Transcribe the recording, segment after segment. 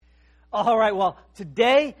All right, well,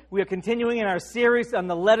 today we are continuing in our series on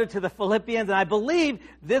the letter to the Philippians, and I believe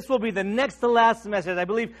this will be the next to last message. I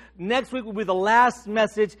believe next week will be the last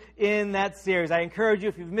message in that series. I encourage you,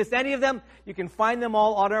 if you've missed any of them, you can find them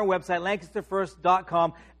all on our website,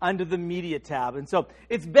 lancasterfirst.com, under the Media tab. And so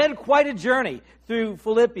it's been quite a journey through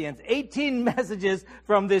Philippians, 18 messages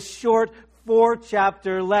from this short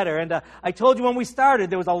 4-chapter letter. And I told you when we started,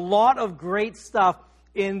 there was a lot of great stuff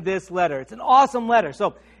in this letter. It's an awesome letter.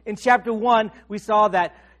 So in chapter 1, we saw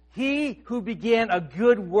that he who began a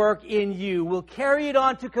good work in you will carry it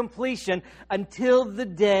on to completion until the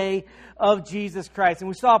day of Jesus Christ. And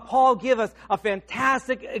we saw Paul give us a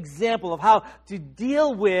fantastic example of how to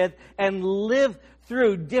deal with and live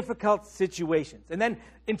through difficult situations. And then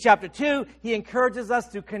in chapter 2, he encourages us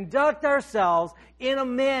to conduct ourselves in a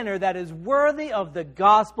manner that is worthy of the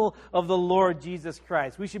gospel of the Lord Jesus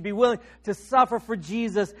Christ. We should be willing to suffer for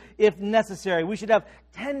Jesus if necessary. We should have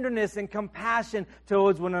tenderness and compassion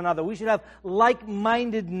towards one another. We should have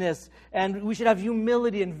like-mindedness, and we should have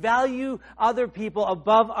humility and value other people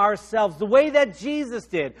above ourselves, the way that Jesus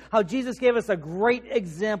did, how Jesus gave us a great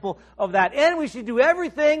example of that. And we should do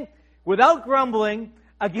everything without grumbling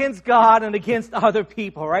against God and against other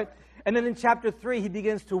people, right? And then in chapter 3, he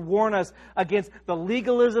begins to warn us against the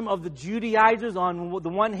legalism of the Judaizers on the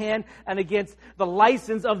one hand and against the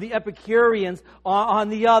license of the Epicureans on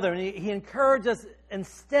the other. And he encourages us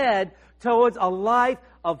instead towards a life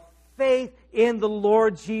of faith in the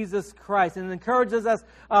Lord Jesus Christ. And encourages us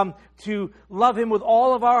to love Him with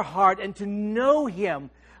all of our heart and to know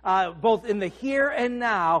Him both in the here and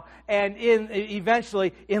now and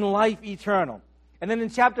eventually in life eternal. And then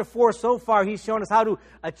in chapter 4, so far, he's shown us how to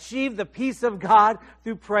achieve the peace of God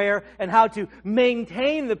through prayer and how to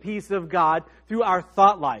maintain the peace of God through our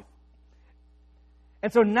thought life.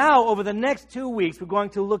 And so now, over the next 2 weeks, we're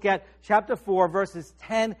going to look at chapter 4, verses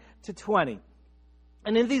 10 to 20.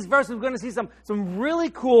 And in these verses, we're going to see some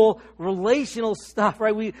really cool relational stuff,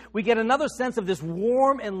 right? We get another sense of this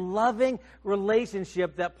warm and loving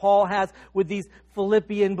relationship that Paul has with these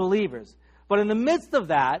Philippian believers. But in the midst of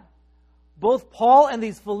that, both Paul and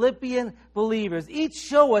these Philippian believers each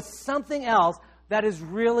show us something else that is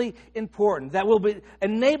really important, that will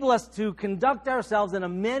enable us to conduct ourselves in a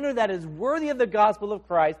manner that is worthy of the gospel of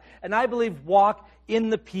Christ, and I believe walk in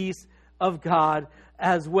the peace of God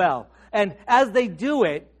as well. And as they do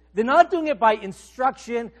it, they're not doing it by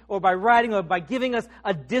instruction or by writing or by giving us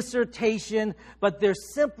a dissertation, but they're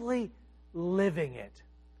simply living it.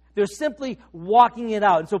 They're simply walking it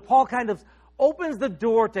out. And so Paul kind of opens the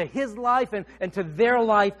door to his life and to their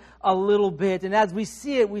life a little bit. And as we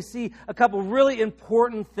see it, we see a couple really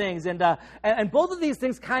important things. And both of these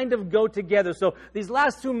things kind of go together. So these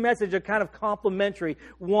last 2 messages are kind of complementary,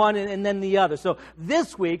 one and then the other. So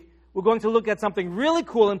this week, we're going to look at something really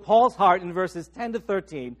cool in Paul's heart in verses 10 to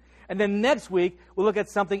 13. And then next week, we'll look at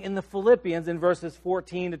something in the Philippians in verses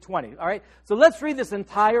 14 to 20. All right? So let's read this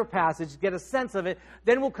entire passage, get a sense of it.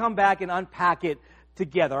 Then we'll come back and unpack it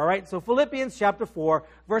together. All right? So Philippians chapter 4,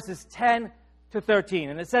 verses 10 to 13.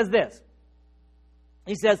 And it says this.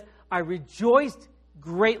 He says, I rejoiced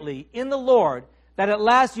greatly in the Lord that at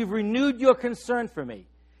last you've renewed your concern for me.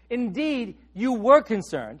 Indeed, you were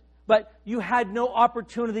concerned, but you had no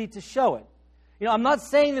opportunity to show it. You know, I'm not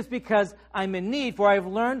saying this because I'm in need, for I've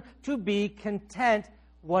learned to be content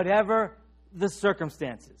whatever the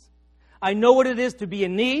circumstances. I know what it is to be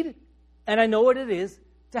in need, and I know what it is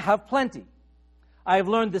to have plenty. I have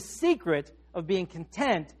learned the secret of being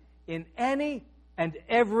content in any and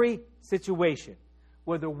every situation,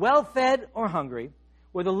 whether well-fed or hungry,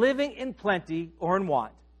 whether living in plenty or in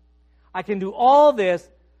want. I can do all this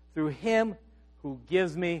through Him who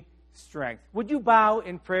gives me strength. Would you bow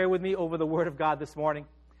in prayer with me over the Word of God this morning?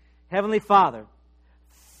 Heavenly Father,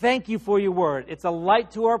 thank you for your Word. It's a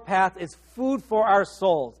light to our path. It's food for our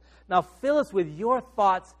souls. Now fill us with your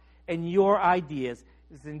thoughts and your ideas.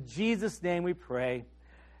 It's in Jesus' name we pray.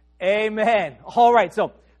 Amen. All right,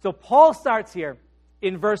 so Paul starts here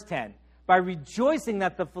in verse 10 by rejoicing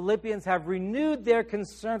that the Philippians have renewed their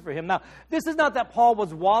concern for him. Now, this is not that Paul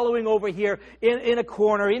was wallowing over here in a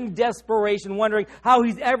corner in desperation, wondering how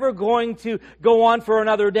he's ever going to go on for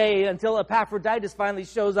another day until Epaphroditus finally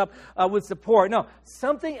shows up with support. No,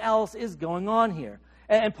 something else is going on here.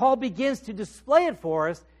 And Paul begins to display it for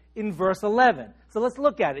us in verse 11. So let's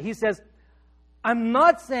look at it. He says, I'm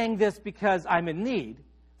not saying this because I'm in need,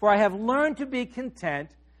 for I have learned to be content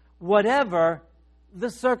whatever the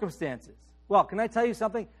circumstances. Well, can I tell you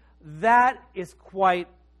something? That is quite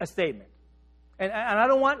a statement. And I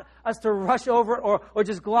don't want us to rush over it or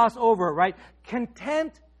just gloss over it, right?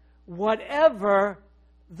 Content whatever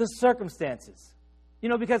the circumstances. You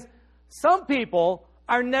know, because some people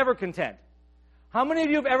are never content. How many of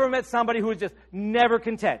you have ever met somebody who is just never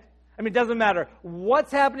content? I mean, it doesn't matter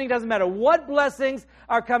what's happening, doesn't matter what blessings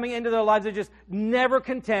are coming into their lives, they're just never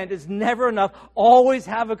content. It's never enough. Always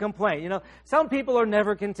have a complaint. You know, some people are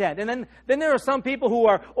never content. And then there are some people who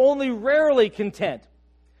are only rarely content.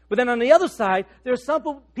 But then on the other side, there are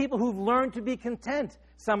some people who've learned to be content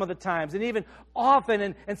some of the times, and even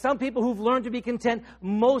often, and some people who've learned to be content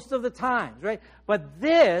most of the times, right? But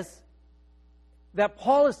this that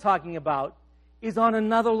Paul is talking about is on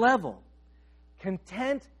another level.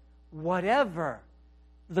 Content whatever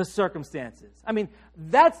the circumstances. I mean,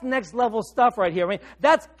 that's next level stuff right here. I mean,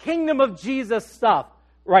 that's kingdom of Jesus stuff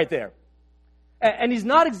right there. And he's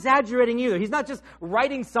not exaggerating either. He's not just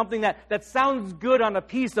writing something that sounds good on a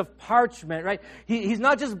piece of parchment, right? He's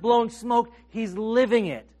not just blowing smoke, he's living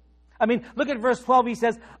it. I mean, look at verse 12. He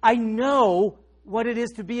says, I know what it is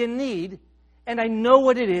to be in need, and I know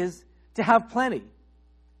what it is to have plenty.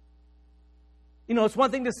 You know, it's one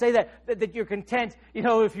thing to say that you're content, you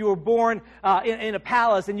know, if you were born in a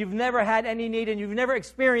palace and you've never had any need and you've never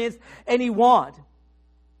experienced any want.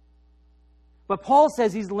 But Paul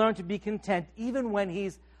says he's learned to be content even when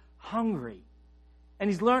he's hungry. And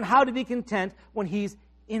he's learned how to be content when he's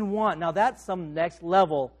in want. Now, that's some next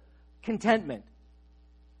level contentment.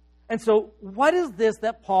 And so, what is this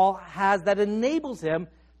that Paul has that enables him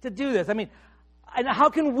to do this? I mean, and how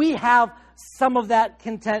can we have some of that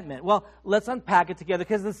contentment? Well, let's unpack it together,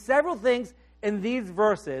 because there's several things in these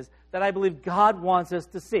verses that I believe God wants us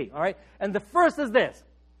to see, all right? And the first is this.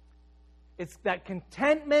 It's that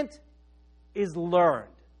contentment is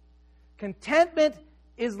learned. Contentment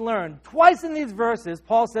is learned. Twice in these verses,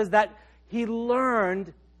 Paul says that he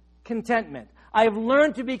learned contentment. I have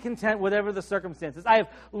learned to be content whatever the circumstances. I have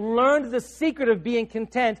learned the secret of being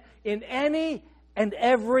content in any and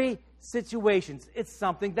every situations. It's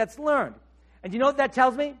something that's learned. And you know what that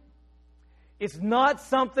tells me? It's not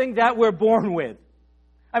something that we're born with.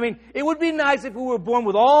 I mean, it would be nice if we were born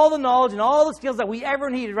with all the knowledge and all the skills that we ever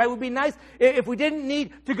needed, right? It would be nice if we didn't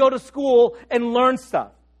need to go to school and learn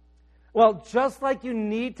stuff. Well, just like you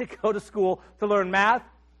need to go to school to learn math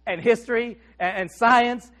and history and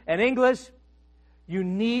science and English, you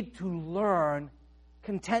need to learn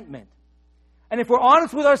contentment. And if we're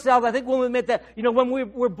honest with ourselves, I think we'll admit that, you know, when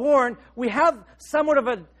we're born, we have somewhat of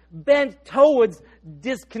a bent towards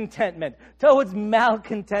discontentment, towards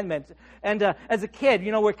malcontentment. And as a kid,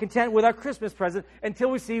 you know, we're content with our Christmas present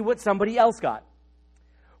until we see what somebody else got.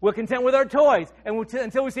 We're content with our toys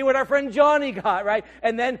until we see what our friend Johnny got, right?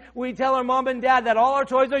 And then we tell our mom and dad that all our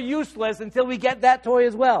toys are useless until we get that toy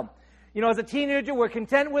as well. You know, as a teenager, we're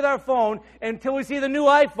content with our phone until we see the new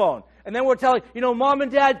iPhone. And then we're telling, you know, Mom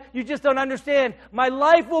and Dad, you just don't understand. My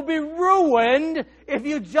life will be ruined if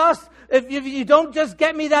you don't just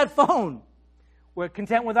get me that phone. We're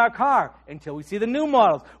content with our car until we see the new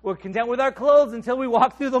models. We're content with our clothes until we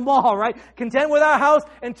walk through the mall, right? Content with our house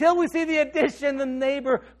until we see the addition the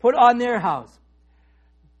neighbor put on their house.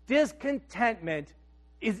 Discontentment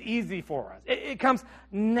is easy for us. It comes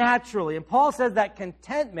naturally. And Paul says that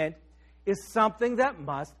contentment is something that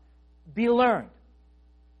must be learned.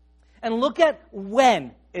 And look at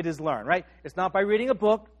when it is learned, right? It's not by reading a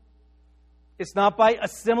book. It's not by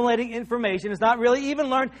assimilating information. It's not really even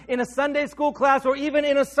learned in a Sunday school class or even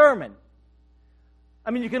in a sermon.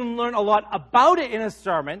 I mean, you can learn a lot about it in a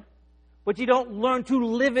sermon, but you don't learn to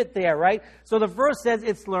live it there, right? So the verse says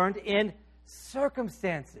it's learned in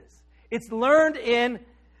circumstances. It's learned in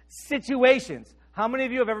situations. How many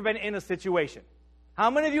of you have ever been in a situation? How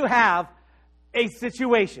many of you have a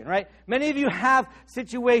situation, right? Many of you have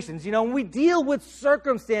situations. You know, we deal with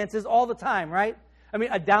circumstances all the time, right? I mean,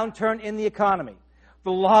 a downturn in the economy,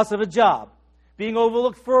 the loss of a job, being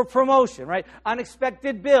overlooked for a promotion, right?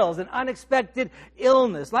 Unexpected bills, an unexpected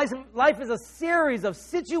illness. Life is a series of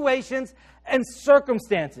situations and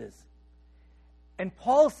circumstances. And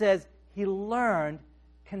Paul says he learned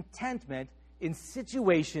contentment in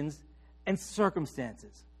situations and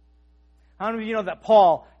circumstances. How many of you know that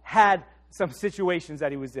Paul had some situations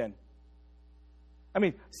that he was in? I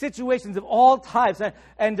mean, situations of all types.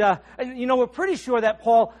 And you know, we're pretty sure that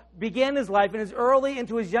Paul began his life in his early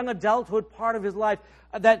into his young adulthood part of his life.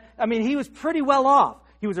 He was pretty well off.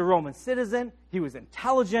 He was a Roman citizen. He was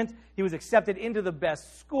intelligent. He was accepted into the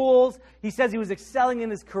best schools. He says he was excelling in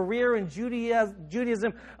his career in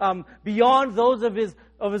Judaism beyond those of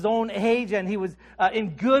his own age. And he was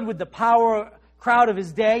in good with the power crowd of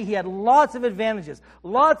his day. He had lots of advantages,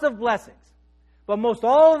 lots of blessings. But most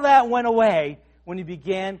all of that went away when he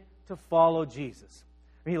began to follow Jesus.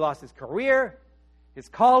 He lost his career, His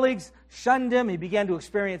colleagues shunned him. He began to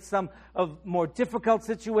experience some of more difficult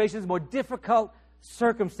situations, more difficult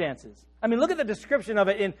circumstances. I mean, look at the description of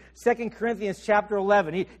it in 2 Corinthians chapter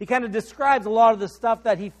 11. He kind of describes a lot of the stuff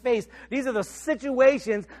that he faced. These are the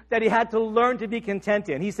situations that he had to learn to be content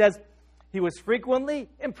in. He says, he was frequently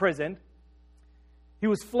imprisoned. He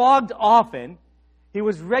was flogged often. He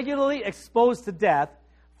was regularly exposed to death.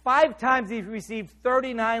 5 times he received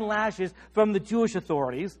 39 lashes from the Jewish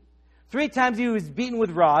authorities. 3 times he was beaten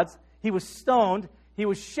with rods. He was stoned. He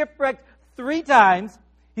was shipwrecked 3 times.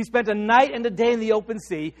 He spent a night and a day in the open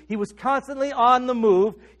sea. He was constantly on the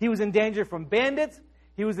move. He was in danger from bandits.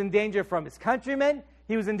 He was in danger from his countrymen.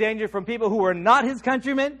 He was in danger from people who were not his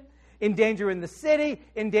countrymen. In danger in the city.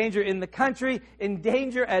 In danger in the country. In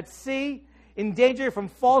danger at sea. In danger from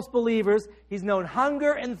false believers. He's known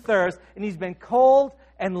hunger and thirst. And he's been cold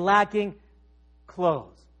and lacking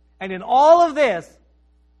clothes. And in all of this,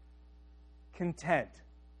 content.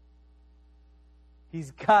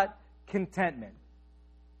 He's got contentment.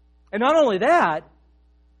 And not only that,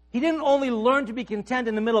 he didn't only learn to be content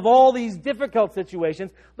in the middle of all these difficult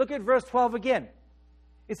situations. Look at verse 12 again.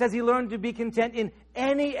 It says he learned to be content in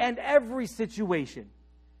any and every situation.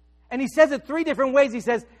 And he says it 3 different ways. He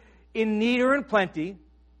says, in need or in plenty,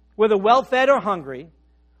 whether well-fed or hungry,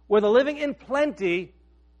 whether living in plenty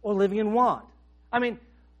or living in want. I mean,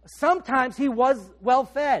 sometimes he was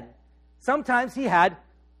well-fed. Sometimes he had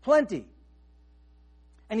plenty.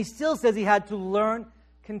 And he still says he had to learn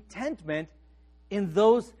contentment in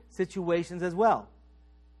those situations as well.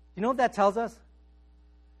 You know what that tells us?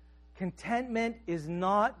 Contentment is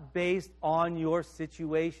not based on your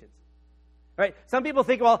situations. Right? Some people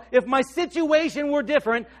think, well, if my situation were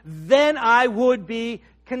different, then I would be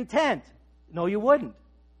content. No, you wouldn't.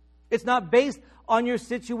 It's not based on your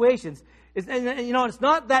situations. It's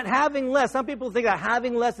not that having less. Some people think that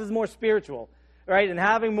having less is more spiritual. Right? And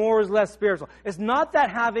having more is less spiritual. It's not that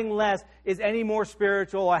having less is any more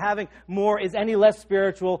spiritual or having more is any less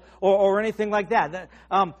spiritual or anything like that.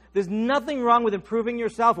 There's nothing wrong with improving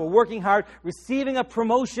yourself or working hard, receiving a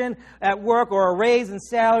promotion at work or a raise in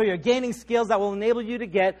salary or gaining skills that will enable you to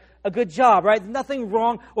get a good job. Right? There's nothing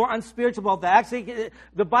wrong or unspiritual about that. Actually,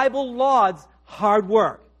 the Bible lauds hard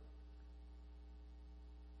work.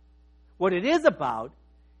 What it is about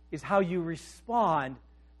is how you respond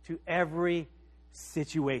to every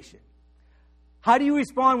situation. How do you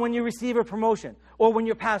respond when you receive a promotion or when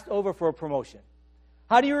you're passed over for a promotion?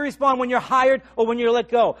 How do you respond when you're hired or when you're let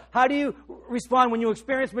go? How do you respond when you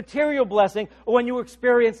experience material blessing or when you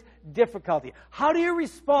experience difficulty? How do you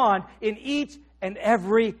respond in each and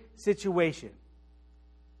every situation?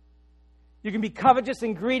 You can be covetous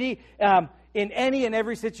and greedy in any and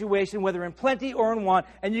every situation, whether in plenty or in want,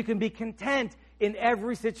 and you can be content in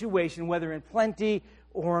every situation, whether in plenty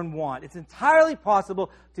or in want. It's entirely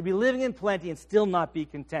possible to be living in plenty and still not be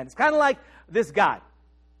content. It's kind of like this guy.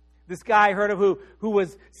 This guy I heard of who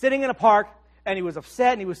was sitting in a park, and he was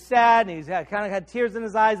upset, and he was sad, and he kind of had tears in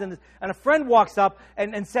his eyes, and a friend walks up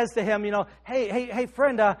and says to him, hey,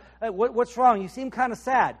 friend, what's wrong? You seem kind of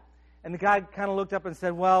sad. And the guy kind of looked up and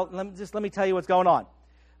said, well, let me tell you what's going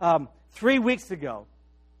on. 3 weeks ago,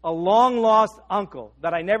 a long-lost uncle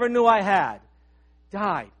that I never knew I had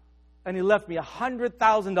died. And he left me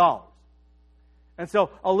 $100,000. And so,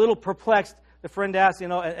 a little perplexed, the friend asked,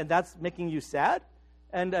 and that's making you sad?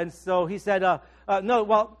 And so he said, no,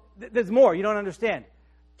 well, there's more. You don't understand.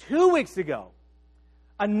 2 weeks ago,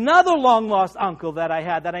 another long-lost uncle that I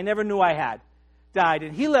had, that I never knew I had, died.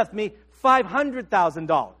 And he left me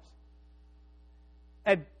 $500,000.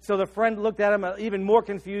 And so the friend looked at him even more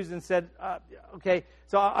confused and said, okay,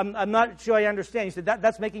 so I'm not sure I understand. He said,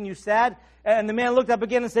 that's making you sad? And the man looked up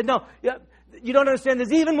again and said, no, you don't understand.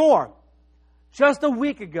 There's even more. Just a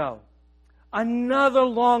week ago, another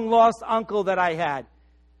long-lost uncle that I had,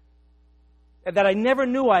 that I never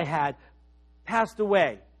knew I had, passed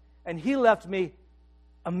away. And he left me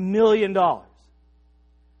 $1 million.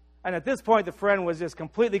 And at this point, the friend was just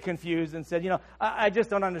completely confused and said, I just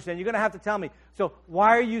don't understand. You're going to have to tell me. So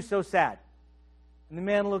why are you so sad? And the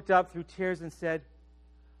man looked up through tears and said,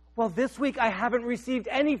 well, this week I haven't received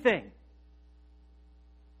anything.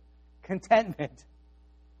 Contentment.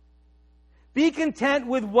 Be content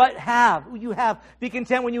with what you have. Be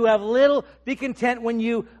content when you have little. Be content when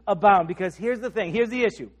you abound. Because here's the thing. Here's the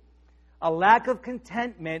issue. A lack of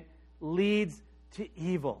contentment leads to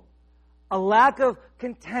evil. A lack of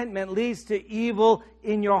contentment leads to evil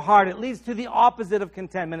in your heart. It leads to the opposite of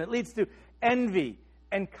contentment. It leads to envy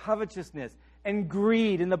and covetousness and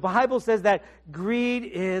greed. And the Bible says that greed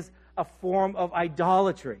is a form of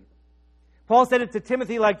idolatry. Paul said it to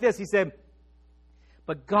Timothy like this. He said,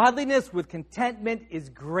 But godliness with contentment is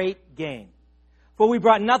great gain. For we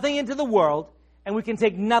brought nothing into the world, and we can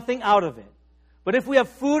take nothing out of it. But if we have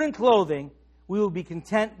food and clothing, we will be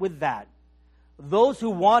content with that. Those who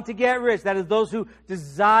want to get rich, that is, those who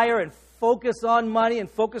desire and focus on money and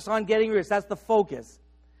focus on getting rich, that's the focus,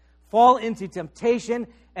 fall into temptation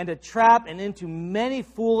and a trap and into many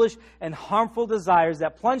foolish and harmful desires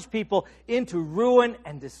that plunge people into ruin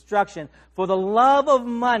and destruction. For the love of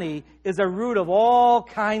money is a root of all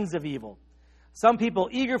kinds of evil. Some people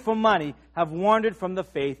eager for money have wandered from the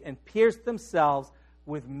faith and pierced themselves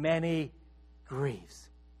with many griefs.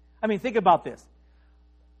 I mean, think about this.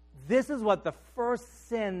 This is what the first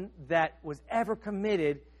sin that was ever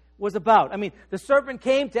committed was about. I mean, the serpent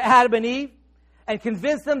came to Adam and Eve and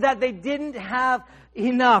convinced them that they didn't have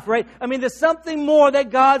enough, right? I mean, there's something more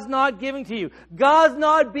that God's not giving to you. God's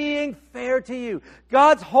not being fair to you.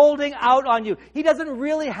 God's holding out on you. He doesn't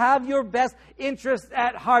really have your best interests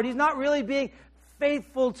at heart. He's not really being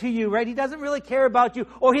faithful to you, right? He doesn't really care about you,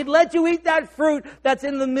 or he'd let you eat that fruit that's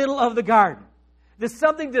in the middle of the garden. There's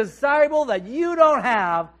something desirable that you don't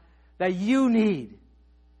have that you need.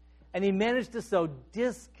 And he managed to sow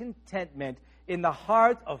discontentment in the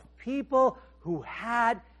hearts of people who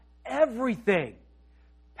had everything.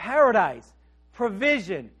 Paradise,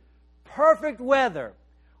 provision, perfect weather,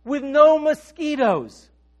 with no mosquitoes,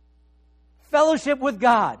 fellowship with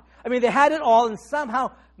God. I mean, they had it all and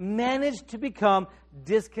somehow managed to become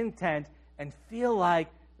discontent and feel like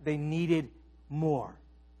they needed more.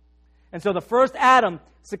 And so the first Adam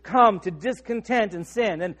succumbed to discontent and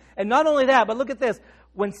sin. And not only that, but look at this.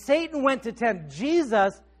 When Satan went to tempt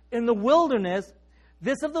Jesus in the wilderness,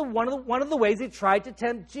 this is one of the ways he tried to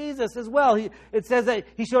tempt Jesus as well. It says that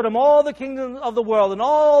he showed him all the kingdoms of the world and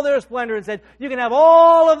all their splendor and said, you can have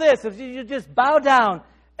all of this if you just bow down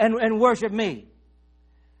and worship me.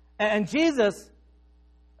 And Jesus,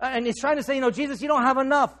 and he's trying to say, Jesus, you don't have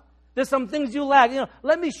enough. There's some things you lack.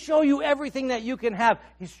 Let me show you everything that you can have.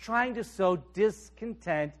 He's trying to sow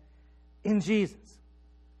discontent in Jesus.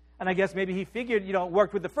 And I guess maybe he figured, it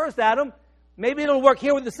worked with the first Adam. Maybe it'll work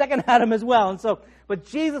here with the second Adam as well. But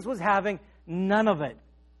Jesus was having none of it.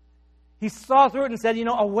 He saw through it and said,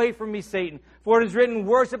 away from me, Satan. For it is written,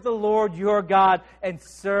 worship the Lord your God and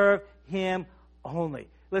serve him only.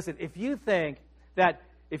 Listen, if you think that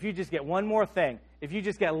if you just get one more thing, if you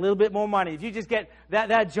just get a little bit more money, if you just get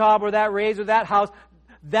that job or that raise or that house,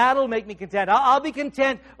 that'll make me content. I'll be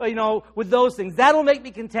content, with those things. That'll make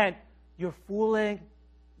me content. You're fooling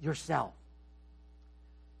yourself.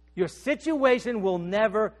 Your situation will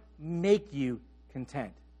never make you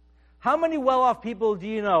content. How many well-off people do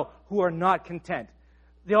you know who are not content?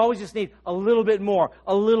 They always just need a little bit more,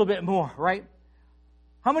 right?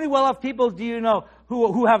 How many well-off people do you know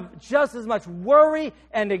who have just as much worry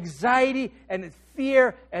and anxiety and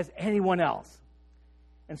fear as anyone else?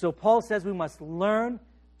 And so Paul says we must learn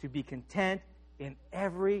to be content in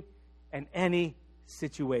every and any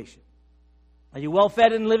situation. Are you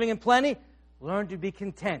well-fed and living in plenty? Learn to be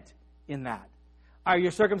content in that. Are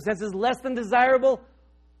your circumstances less than desirable?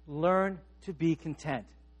 Learn to be content.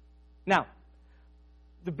 Now,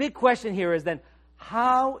 the big question here is then,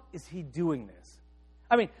 how is he doing this?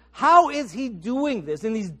 I mean, how is he doing this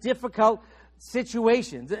in these difficult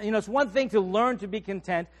situations? It's one thing to learn to be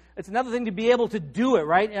content. It's another thing to be able to do it,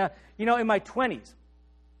 right? In my 20s,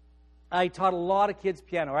 I taught a lot of kids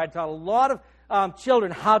piano. I taught a lot of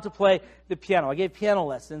children how to play the piano. I gave piano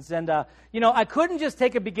lessons. And, I couldn't just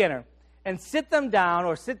take a beginner and sit them down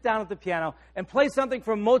or sit down at the piano and play something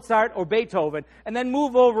from Mozart or Beethoven and then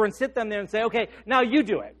move over and sit them there and say, okay, now you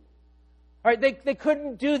do it. All right, they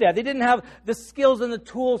couldn't do that. They didn't have the skills and the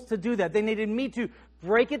tools to do that. They needed me to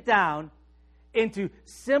break it down into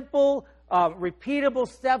simple, repeatable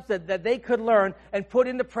steps that they could learn and put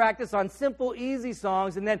into practice on simple, easy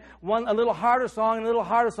songs, and then a little harder song and a little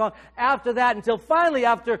harder song after that, until finally,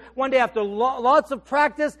 one day after lots of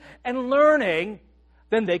practice and learning,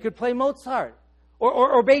 then they could play Mozart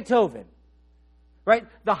or Beethoven. Right?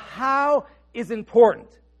 The how is important.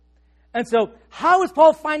 And so, how is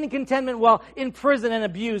Paul finding contentment while in prison and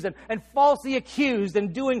abused and falsely accused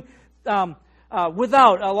and doing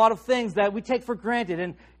without a lot of things that we take for granted?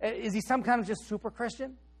 And is he some kind of just super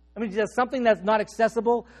Christian? I mean, is he something that's not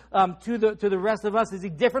accessible to the rest of us? Is he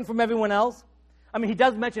different from everyone else? I mean, he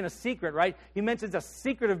does mention a secret, right? He mentions a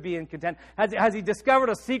secret of being content. Has he discovered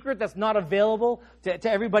a secret that's not available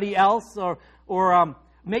to everybody else? Or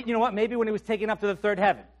you know what? Maybe when he was taken up to the third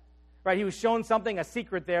heaven. Right, he was shown something, a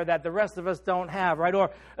secret there that the rest of us don't have, right?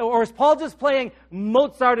 Or is Paul just playing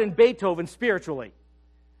Mozart and Beethoven spiritually,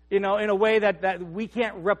 in a way that we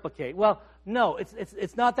can't replicate? Well, no,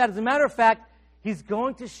 it's not that. As a matter of fact, He's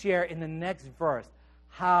going to share in the next verse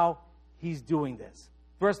how he's doing this.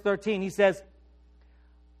 Verse 13, he says,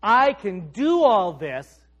 I can do all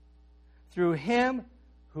this through him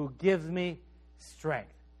who gives me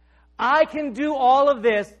strength. I can do all of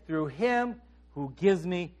this through him who gives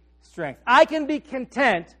me strength. I can be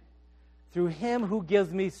content through him who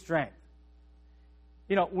gives me strength.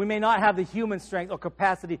 You know, we may not have the human strength or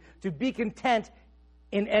capacity to be content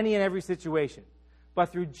in any and every situation.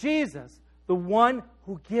 But through Jesus, the one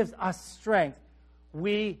who gives us strength,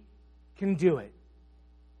 we can do it.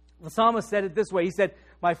 The psalmist said it this way. He said,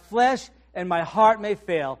 my flesh and my heart may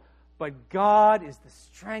fail, but God is the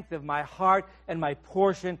strength of my heart and my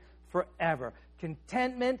portion forever.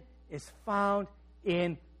 Contentment is found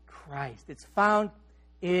in Christ. It's found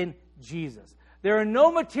in Jesus. There are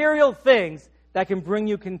no material things that can bring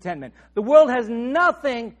you contentment. The world has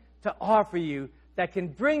nothing to offer you that can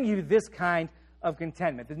bring you this kind of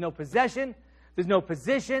contentment. There's no possession, there's no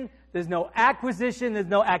position, there's no acquisition, there's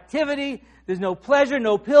no activity, there's no pleasure,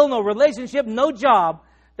 no pill, no relationship, no job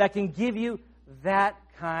that can give you that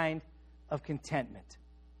kind of contentment.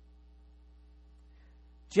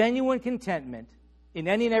 Genuine contentment in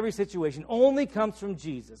any and every situation only comes from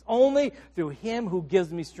Jesus, only through him who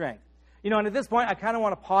gives me strength. You know, and at this point, I kind of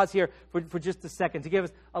want to pause here for just a second to give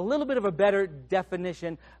us a little bit of a better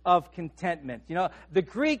definition of contentment. You know, the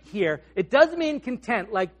Greek here, it does mean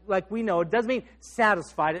content, like we know. It does mean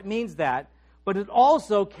satisfied. It means that. But it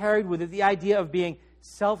also carried with it the idea of being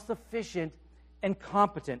self-sufficient and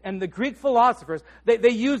competent. And the Greek philosophers, they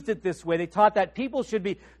used it this way. They taught that people should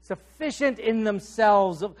be sufficient in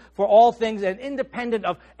themselves for all things and independent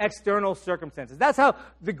of external circumstances. That's how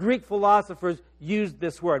the Greek philosophers used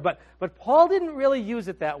this word. But Paul didn't really use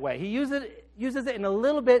it that way. He uses it in a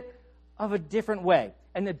little bit of a different way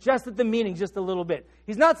and adjusted the meaning just a little bit.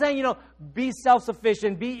 He's not saying, you know, be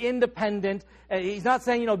self-sufficient, be independent. He's not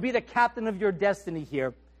saying, you know, be the captain of your destiny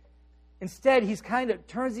here. Instead, he's kind of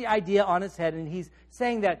turns the idea on its head, and he's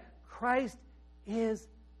saying that Christ is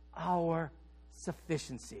our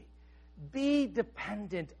sufficiency. Be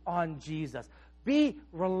dependent on Jesus. Be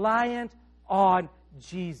reliant on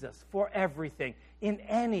Jesus for everything, in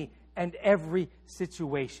any and every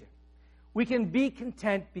situation. We can be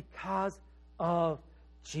content because of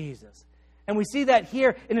Jesus. And we see that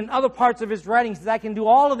here and in other parts of his writings. He says, I can do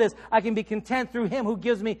all of this. I can be content through him who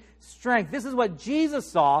gives me strength. This is what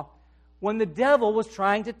Jesus saw when the devil was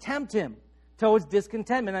trying to tempt him towards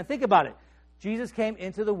discontentment. And think about it. Jesus came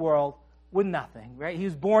into the world with nothing, right? He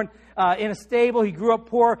was born in a stable. He grew up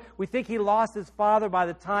poor. We think he lost his father by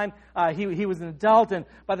the time he was an adult. And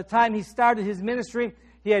by the time he started his ministry,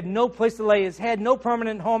 he had no place to lay his head, no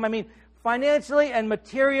permanent home. I mean, financially and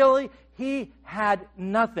materially, he had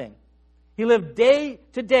nothing. He lived day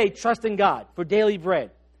to day trusting God for daily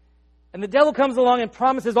bread. And the devil comes along and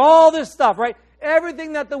promises all this stuff, right?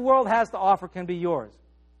 Everything that the world has to offer can be yours.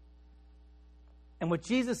 And what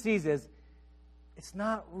Jesus sees is, it's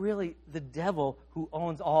not really the devil who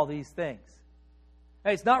owns all these things.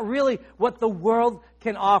 It's not really what the world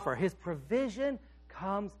can offer. His provision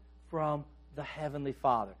comes from the Heavenly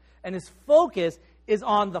Father. And his focus is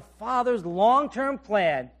on the Father's long-term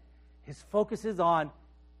plan. His focus is on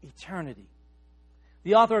eternity.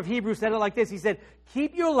 The author of Hebrews said it like this. He said,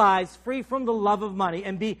 keep your lives free from the love of money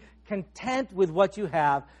and be content with what you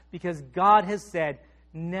have, because God has said,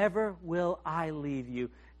 never will I leave you,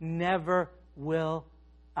 never will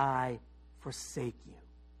I forsake you.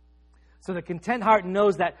 So the content heart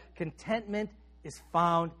knows that contentment is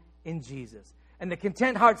found in Jesus. And the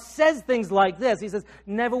content heart says things like this. He says,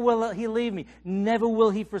 never will he leave me, never will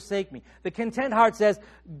he forsake me. The content heart says,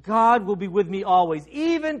 God will be with me always,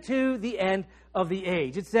 even to the end of the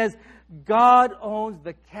age. It says, God owns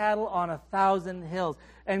the cattle on 1,000 hills,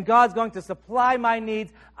 and God's going to supply my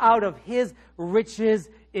needs out of his riches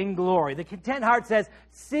in glory. The content heart says,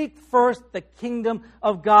 seek first the kingdom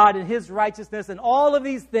of God and his righteousness, and all of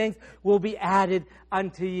these things will be added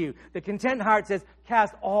unto you. The content heart says,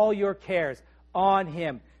 cast all your cares on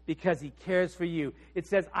him because he cares for you. It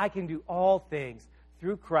says, I can do all things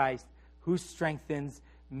through Christ who strengthens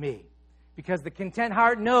me. Because the content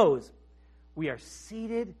heart knows we are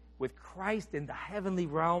seated with Christ in the heavenly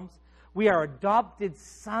realms. We are adopted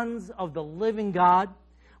sons of the living God.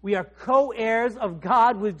 We are co-heirs of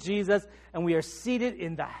God with Jesus, and we are seated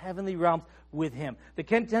in the heavenly realms with him. The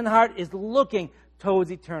content heart is looking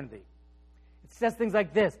towards eternity. It says things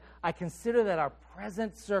like this: I consider that our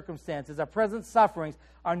present circumstances, our present sufferings,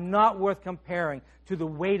 are not worth comparing to the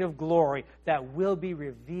weight of glory that will be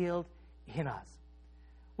revealed in us.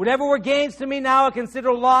 Whatever were gains to me now, I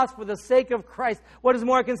consider loss for the sake of Christ. What is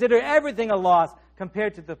more, I consider everything a loss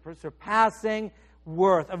compared to the surpassing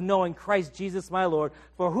worth of knowing Christ Jesus my Lord,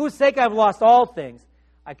 for whose sake I've lost all things.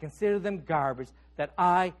 I consider them garbage, that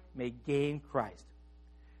I may gain Christ.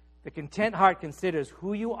 The content heart considers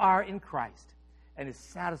who you are in Christ and is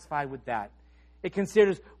satisfied with that. It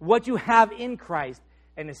considers what you have in Christ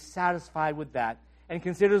and is satisfied with that. And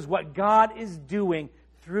considers what God is doing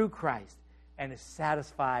through Christ and is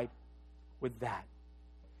satisfied with that.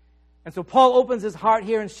 And so Paul opens his heart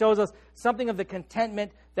here and shows us something of the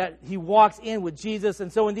contentment that he walks in with Jesus.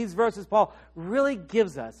 And so in these verses, Paul really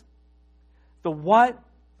gives us the what,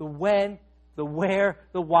 the when, the where,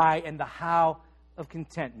 the why, and the how of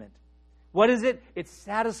contentment. What is it? It's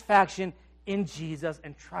satisfaction in Jesus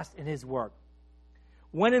and trust in His work.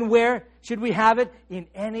 When and where should we have it? In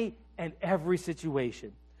any and every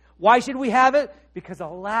situation. Why should we have it? Because a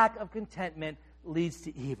lack of contentment leads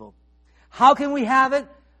to evil. How can we have it?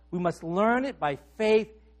 We must learn it by faith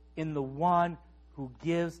in the one who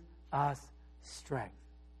gives us strength.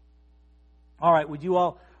 All right, would you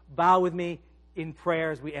all bow with me in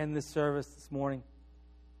prayer as we end this service this morning?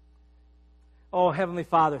 Oh, Heavenly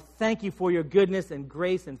Father, thank you for your goodness and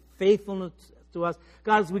grace and faithfulness to us.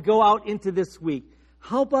 God, as we go out into this week,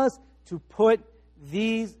 help us to put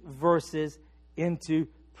these verses into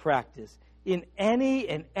practice in any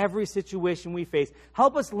and every situation we face.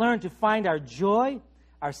 Help us learn to find our joy,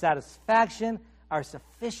 our satisfaction, our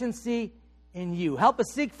sufficiency in you. Help us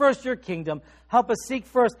seek first your kingdom. Help us seek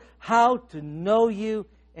first how to know you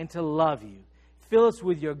and to love you. Fill us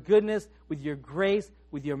with your goodness, with your grace,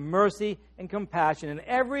 with your mercy and compassion, and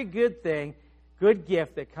every good thing, good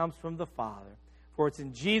gift that comes from the Father. For it's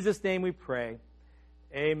in Jesus' name we pray.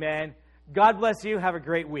 Amen. God bless you. Have a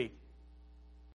great week.